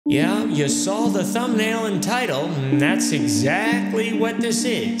Yeah, you saw the thumbnail and title, and that's exactly what this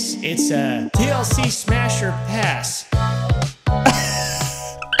is. It's a TLC Smasher Pass.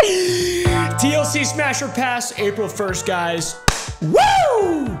 TLC Smasher Pass, April 1st, guys.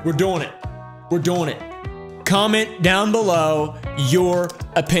 Woo! We're doing it. We're doing it. Comment down below your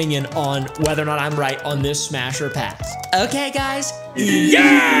opinion on whether or not I'm right on this Smasher Pass. Okay, guys? Yeah!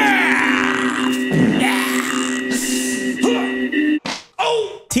 Yeah!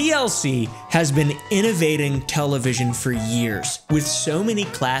 Oh! TLC has been innovating television for years with so many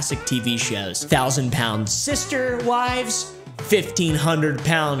classic TV shows. 1,000-Pound Sister Wives,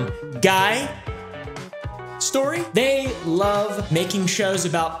 1,500-Pound Guy Story. They love making shows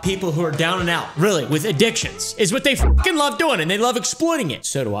about people who are down and out, really, with addictions. Is what they fucking love doing, and they love exploiting it.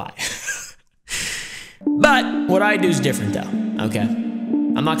 So do I. But what I do is different though, okay?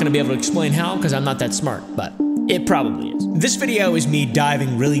 I'm not gonna be able to explain how because I'm not that smart, but it probably is. This video is me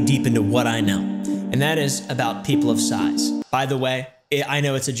diving really deep into what I know, and that is about people of size. By the way, I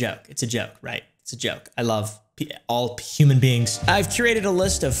know it's a joke. It's a joke, right? It's a joke. I love all human beings. I've curated a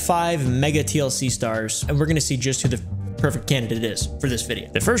list of 5 mega TLC stars, and we're gonna see just who the perfect candidate is for this video.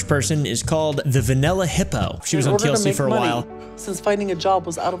 The first person is called the Vanilla Hippo. She was on TLC for a while. Since finding a job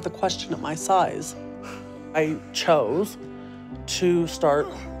was out of the question at my size, I chose to start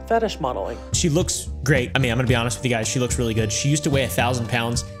fetish modeling. She looks great. I mean, I'm gonna be honest with you guys, she looks really good. She used to weigh 1,000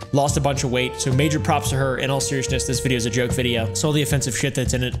 pounds, lost a bunch of weight, so major props to her. In all seriousness, this video is a joke video. So all the offensive shit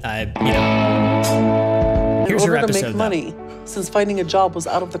that's in it, Here's her episode, to make money, since finding a job was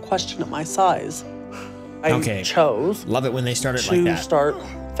out of the question at my size, I chose love it when they start it like that. To start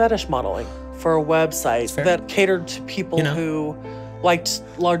fetish modeling for a website that catered to people who liked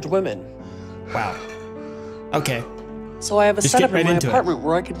large women. Wow. Okay. So I have a setup in my apartment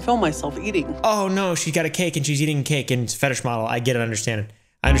where I can film myself eating. Oh no, she's got a cake and she's eating cake and it's a fetish model. I get it, I understand it.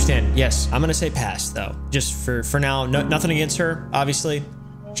 I understand, yes. I'm gonna say pass though. Just for now, nothing against her, obviously.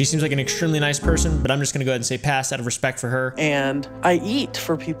 She seems like an extremely nice person, but I'm just gonna go ahead and say pass out of respect for her. And I eat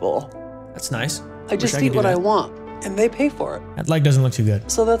for people. That's nice. I just eat what I want, and they pay for it. That leg doesn't look too good.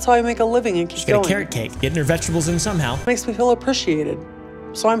 So that's how I make a living and keep She's going. got a carrot cake, getting her vegetables in somehow. Makes me feel appreciated,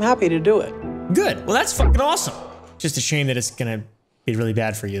 so I'm happy to do it. Good, well that's fucking awesome. Just a shame that it's gonna be really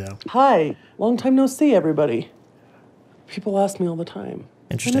bad for you though. Hi, long time no see everybody. People ask me all the time.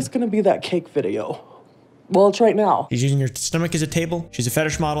 Interesting. When is gonna be that cake video? Well, it's right now. She's using her stomach as a table. She's a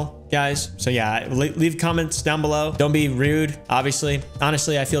fetish model, guys. So yeah, leave comments down below. Don't be rude, obviously.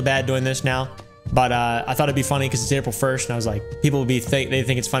 Honestly, I feel bad doing this now, but I thought it'd be funny because it's April 1st, and I was like, people would be they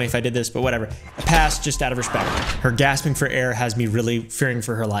think it's funny if I did this, but whatever. I passed just out of respect. Her gasping for air has me really fearing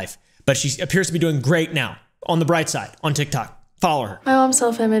for her life, but she appears to be doing great now. On the bright side, on TikTok. Follow her. My mom's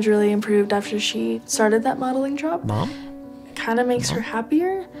self-image really improved after she started that modeling job. Mom? It kind of makes her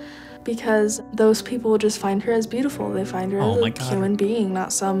happier because those people just find her as beautiful. They find her as a human being,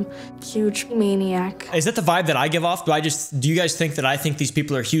 not some huge maniac. Is that the vibe that I give off? Do you guys think that I think these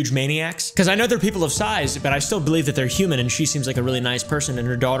people are huge maniacs? Because I know they're people of size, but I still believe that they're human, and she seems like a really nice person, and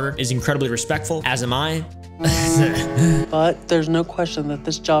her daughter is incredibly respectful, as am I. But there's no question that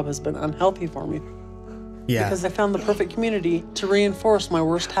this job has been unhealthy for me. Yeah. Because I found the perfect community to reinforce my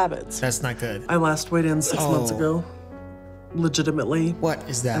worst habits. That's not good. I last weighed in 6 months ago. Legitimately. What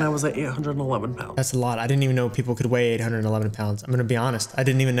is that? And I was at 811 pounds. That's a lot. I didn't even know people could weigh 811 pounds. I'm gonna be honest. I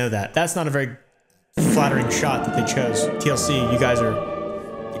didn't even know that. That's not a very flattering shot that they chose. TLC, you guys are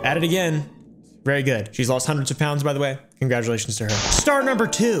at it again. Very good. She's lost hundreds of pounds, by the way. Congratulations to her. Star number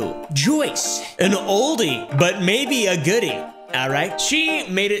 2, Joyce. An oldie, but maybe a goodie. All right. She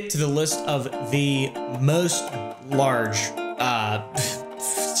made it to the list of the most large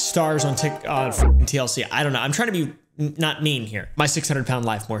stars on TLC. I don't know. I'm trying to be not mean here. My 600-pound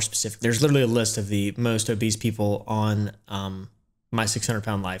life, more specific. There's literally a list of the most obese people on my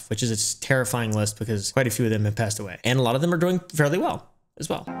 600-pound life, which is a terrifying list because quite a few of them have passed away. And a lot of them are doing fairly well as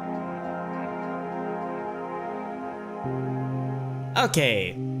well.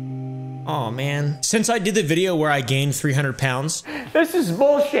 Okay. Oh man. Since I did the video where I gained 300 pounds. This is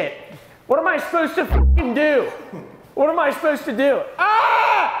bullshit. What am I supposed to fucking do? What am I supposed to do?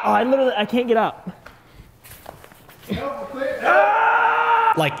 Ah! Oh, I can't get up.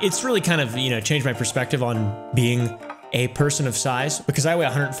 Ah! Like, it's really kind of, changed my perspective on being a person of size because I weigh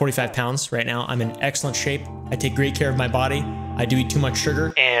 145 pounds right now. I'm in excellent shape. I take great care of my body. I do eat too much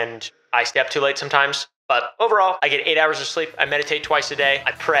sugar and I stay up too late sometimes. But overall, I get 8 hours of sleep. I meditate twice a day.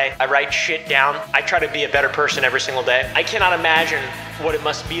 I pray. I write shit down. I try to be a better person every single day. I cannot imagine what it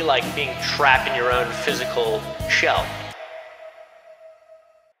must be like being trapped in your own physical shell.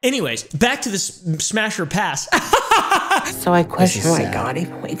 Anyways, back to this Smasher Pass. So I question why God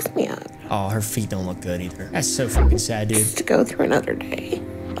even wakes me up. Oh, her feet don't look good either. That's so fucking sad, dude. Just to go through another day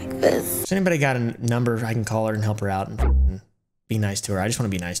like this. Has anybody got a number I can call her and help her out and be nice to her? I just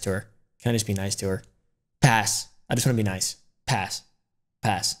want to be nice to her. Can I just be nice to her? Pass. I just want to be nice. Pass.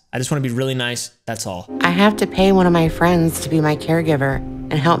 Pass. I just want to be really nice. That's all. I have to pay one of my friends to be my caregiver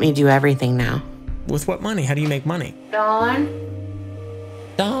and help me do everything now. With what money? How do you make money? Dawn?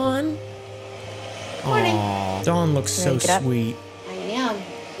 Dawn? Morning. Aww, Dawn looks so sweet. I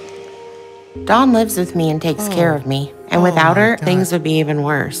am. Dawn lives with me and takes care of me. And without her, things would be even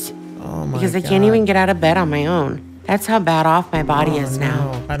worse. Oh my because I can't even get out of bed on my own. That's how bad off my body is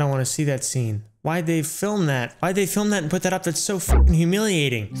now. I don't want to see that scene. Why'd they film that? Why'd they film that and put that up? That's so fucking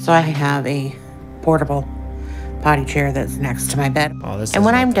humiliating. So I have a portable potty chair that's next to my bed. And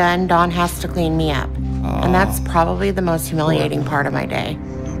when I'm done, Dawn has to clean me up. And that's probably the most humiliating part of my day.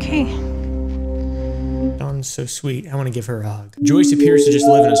 Okay. Dawn's so sweet. I want to give her a hug. Joyce appears to just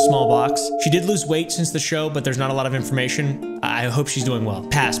live in a small box. She did lose weight since the show, but there's not a lot of information. I hope she's doing well.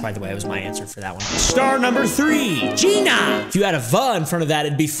 Pass, by the way, was my answer for that one. Star number 3, Gina. If you had a "va" in front of that,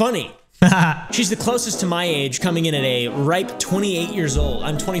 it'd be funny. She's the closest to my age, coming in at a ripe 28 years old.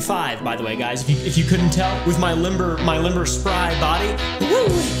 I'm 25, by the way, guys. If you couldn't tell, with my limber, spry body.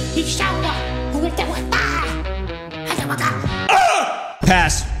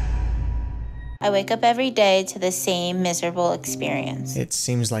 Pass. I wake up every day to the same miserable experience. It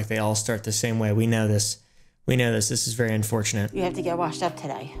seems like they all start the same way. We know this. We know this. This is very unfortunate. You have to get washed up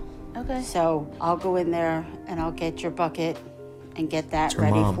today. Okay. So I'll go in there and I'll get your bucket and get that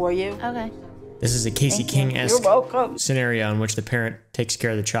ready for you. Okay. This is a Casey King-esque scenario in which the parent takes care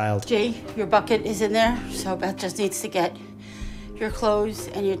of the child. Jay, your bucket is in there, so Beth just needs to get your clothes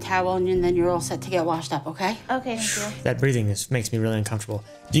and your towel, and then you're all set to get washed up, okay? Okay, thank you. That breathing makes me really uncomfortable.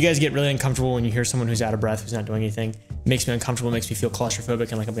 Do you guys get really uncomfortable when you hear someone who's out of breath, who's not doing anything? It makes me uncomfortable, makes me feel claustrophobic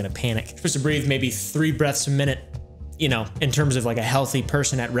and like I'm gonna panic. You're supposed to breathe maybe 3 breaths a minute, you know, in terms of like a healthy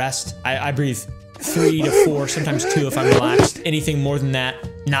person at rest. I breathe 3 to 4, sometimes 2 if I'm relaxed. Anything more than that,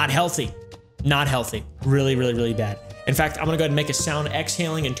 not healthy. Not healthy. Really, really, really bad. In fact, I'm gonna go ahead and make a sound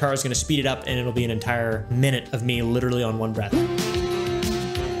exhaling and Tara's gonna speed it up and it'll be an entire minute of me literally on one breath.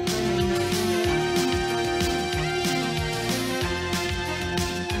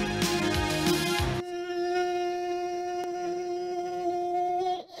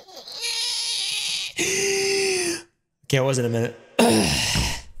 Okay, it wasn't a minute.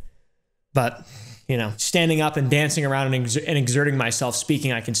 But, you know, standing up and dancing around and exerting myself,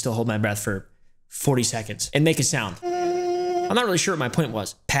 speaking, I can still hold my breath for 40 seconds and make a sound. I'm not really sure what my point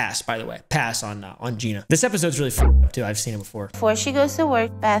was. Pass, by the way. Pass on Gina. This episode's really fun too. I've seen it before. Before she goes to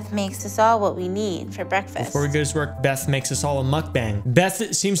work, Beth makes us all what we need for breakfast. Before we go to work, Beth makes us all a mukbang.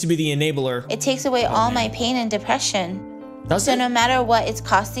 Beth seems to be the enabler. It takes away all my pain and depression. Does so it? no matter what it's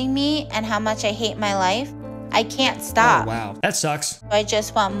costing me and how much I hate my life, I can't stop. Oh, wow. That sucks. I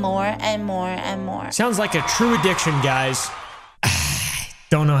just want more and more and more. Sounds like a true addiction, guys.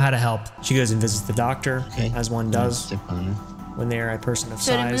 Don't know how to help. She goes and visits the doctor, as one does when they are a person of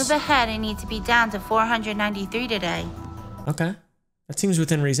So size. to move ahead, I need to be down to 493 today. Okay. That seems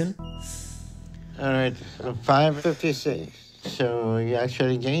within reason. All right, 556. So you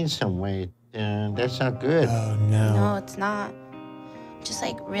actually gained some weight, and that's not good. Oh, no. No, it's not. Just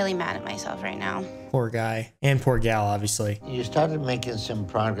like really mad at myself right now. Poor guy. And poor gal, obviously. You started making some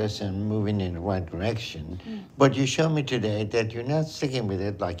progress and moving in the right direction, but you showed me today that you're not sticking with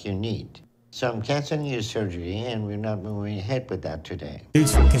it like you need. So I'm canceling your surgery, and we're not moving ahead with that today.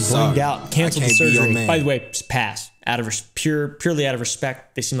 Dude's fucking blamed out. Canceled the surgery. By the way, pass. Purely out of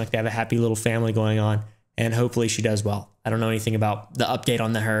respect. They seem like they have a happy little family going on, and hopefully she does well. I don't know anything about the update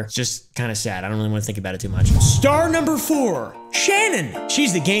on her. It's just kind of sad. I don't really want to think about it too much. Star number 4, Shannon.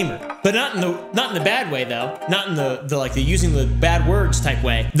 She's the gamer, but not in the bad way though. Not in the using the bad words type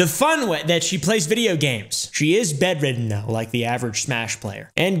way. The fun way that she plays video games. She is bedridden though, like the average Smash player.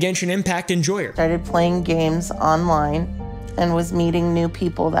 And Genshin Impact enjoyer. Started playing games online and was meeting new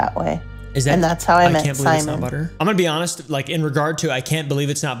people that way. And that's how I met can't believe Simon. It's not butter. I'm gonna be honest, like in regard to I can't believe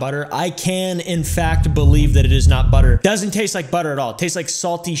it's not butter, I can in fact believe that it is not butter. Doesn't taste like butter at all. It tastes like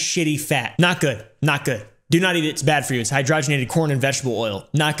salty, shitty fat. Not good, not good. Do not eat it, it's bad for you. It's hydrogenated corn and vegetable oil.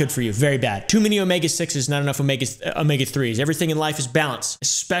 Not good for you, very bad. Too many omega-6s, not enough omega-3s. Everything in life is balanced,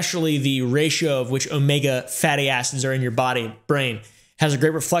 especially the ratio of which omega fatty acids are in your body, brain. Has a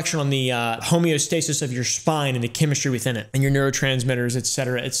great reflection on the homeostasis of your spine and the chemistry within it, and your neurotransmitters,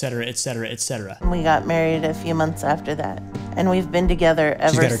 etc., etc., etc., etc. We got married a few months after that, and we've been together ever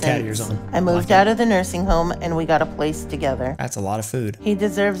She's got her since. cat ears on. I moved out of the nursing home, and we got a place together. That's a lot of food. He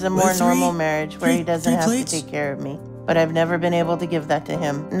deserves a more normal marriage where he doesn't have to take care of me. but I've never been able to give that to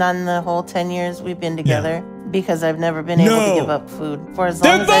him. Not in the whole 10 years we've been together. Because I've never been able to give up food. For as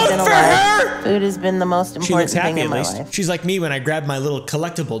long as I've been alive, food has been the most important thing in my life. She's like me when I grabbed my little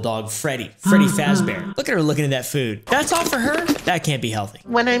collectible dog, Freddy Fazbear. Look at her looking at that food. That's all for her? That can't be healthy.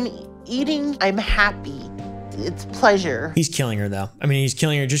 When I'm eating, I'm happy. It's pleasure. He's killing her though. I mean, he's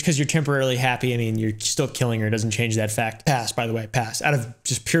killing her just because you're temporarily happy. I mean, you're still killing her. Doesn't change that fact. Pass, by the way, pass.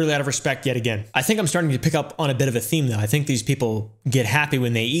 Just purely out of respect yet again. I think I'm starting to pick up on a bit of a theme though. I think these people get happy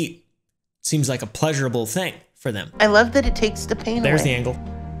when they eat. Seems like a pleasurable thing for them. I love that it takes the pain away. There's the angle.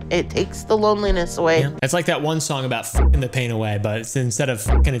 It takes the loneliness away. Yeah. It's like that one song about fucking the pain away, but it's, instead of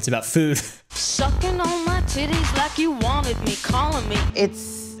fucking, it's about food. Sucking on my titties like you wanted me, calling me.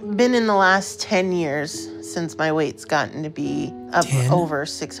 It's been in the last 10 years since my weight's gotten to be up over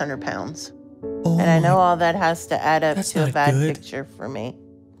 600 pounds. Oh, and I know all that has to add up to a bad picture for me.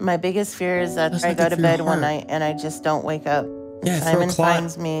 My biggest fear is that I go to bed one night and I just don't wake up. Yeah, Simon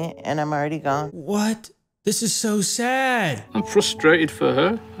finds me and I'm already gone. What? This is so sad. I'm frustrated for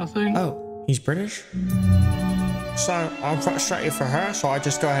her, I think. Oh, he's British? So I'm frustrated for her, so I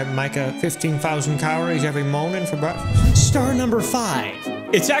just go ahead and make her 15,000 calories every morning for breakfast. Star number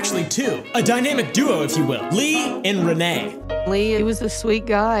 5. It's actually 2. A dynamic duo, if you will. Lee and Renee. Lee, he was a sweet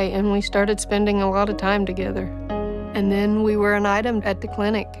guy, and we started spending a lot of time together. And then we were an item at the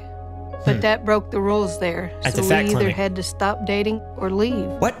clinic. But that broke the rules there. At so the fat we either clinic. had to stop dating or leave.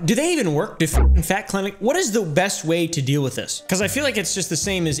 What? Do they even work? Fat clinic? What is the best way to deal with this? Because I feel like it's just the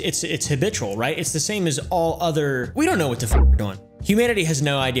same as, it's habitual, right? It's the same as all other, we don't know what the fuck they're doing. Humanity has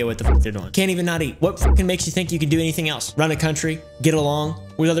no idea what the fuck they're doing. Can't even not eat. What fucking makes you think you can do anything else? Run a country, get along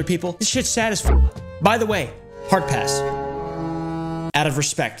with other people? This shit's sad as fuck. By the way, hard pass. Out of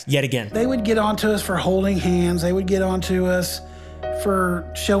respect, yet again. They would get onto us for holding hands. They would get onto us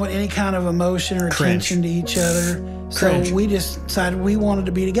for showing any kind of emotion or attention to each other. So we just decided we wanted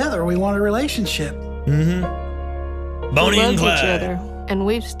to be together. We wanted a relationship. Mm-hmm. Bonnie and Clyde. Each other, and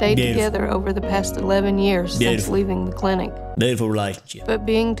we've stayed together over the past 11 years since leaving the clinic. Beautiful relationship. But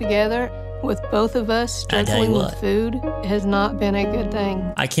being together with both of us struggling with food has not been a good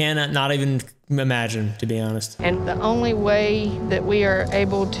thing. I cannot not even imagine, to be honest. And the only way that we are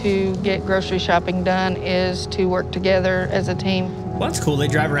able to get grocery shopping done is to work together as a team. Well, that's cool. They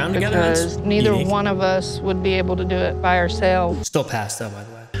drive around together. Because neither one of us would be able to do it by ourselves. Still passed though, by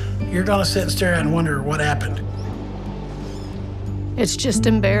the way. You're gonna sit and stare and wonder what happened. It's just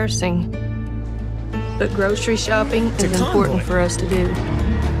embarrassing. But grocery shopping is important for us to do.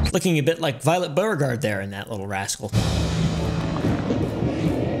 Looking a bit like Violet Beauregard there in that little rascal.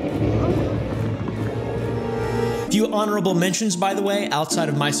 Few honorable mentions, by the way, outside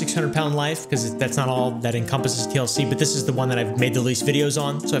of my 600-pound life, because that's not all that encompasses TLC, but this is the one that I've made the least videos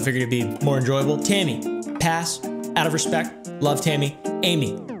on, so I figured it'd be more enjoyable. Tammy, pass, out of respect, love Tammy.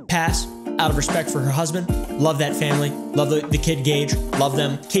 Amy, pass, out of respect for her husband, love that family, love the kid Gage, love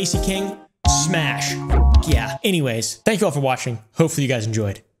them. Casey King, smash. Yeah. Anyways, thank you all for watching. Hopefully you guys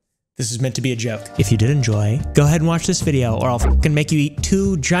enjoyed. This is meant to be a joke. If you did enjoy, go ahead and watch this video or I'll fucking make you eat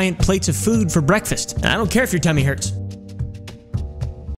 2 giant plates of food for breakfast. And I don't care if your tummy hurts.